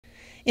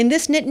In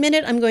this Knit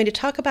Minute, I'm going to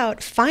talk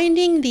about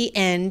finding the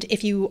end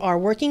if you are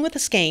working with a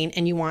skein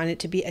and you want it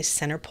to be a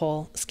center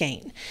pole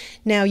skein.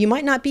 Now, you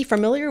might not be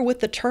familiar with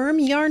the term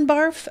yarn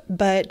barf,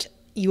 but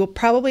you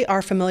probably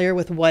are familiar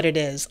with what it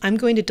is. I'm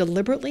going to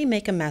deliberately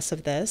make a mess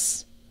of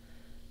this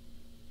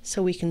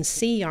so we can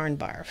see yarn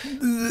barf.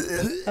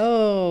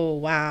 Oh,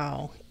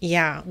 wow.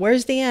 Yeah,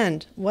 where's the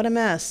end? What a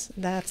mess.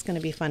 That's going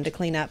to be fun to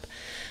clean up.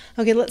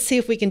 Okay, let's see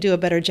if we can do a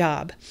better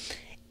job.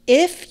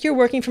 If you're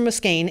working from a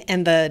skein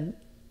and the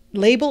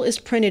label is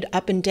printed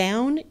up and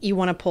down, you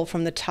want to pull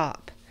from the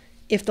top.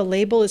 If the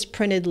label is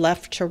printed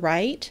left to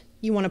right,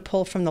 you want to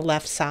pull from the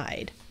left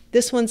side.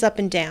 This one's up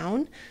and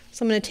down,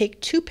 so I'm going to take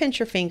 2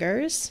 pincher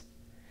fingers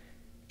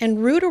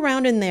and root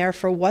around in there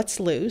for what's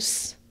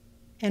loose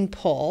and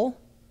pull.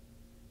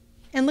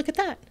 And look at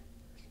that.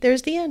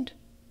 There's the end.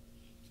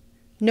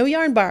 No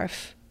yarn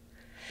barf.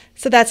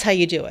 So that's how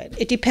you do it.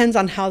 It depends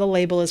on how the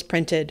label is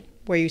printed,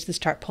 where you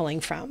start pulling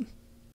from.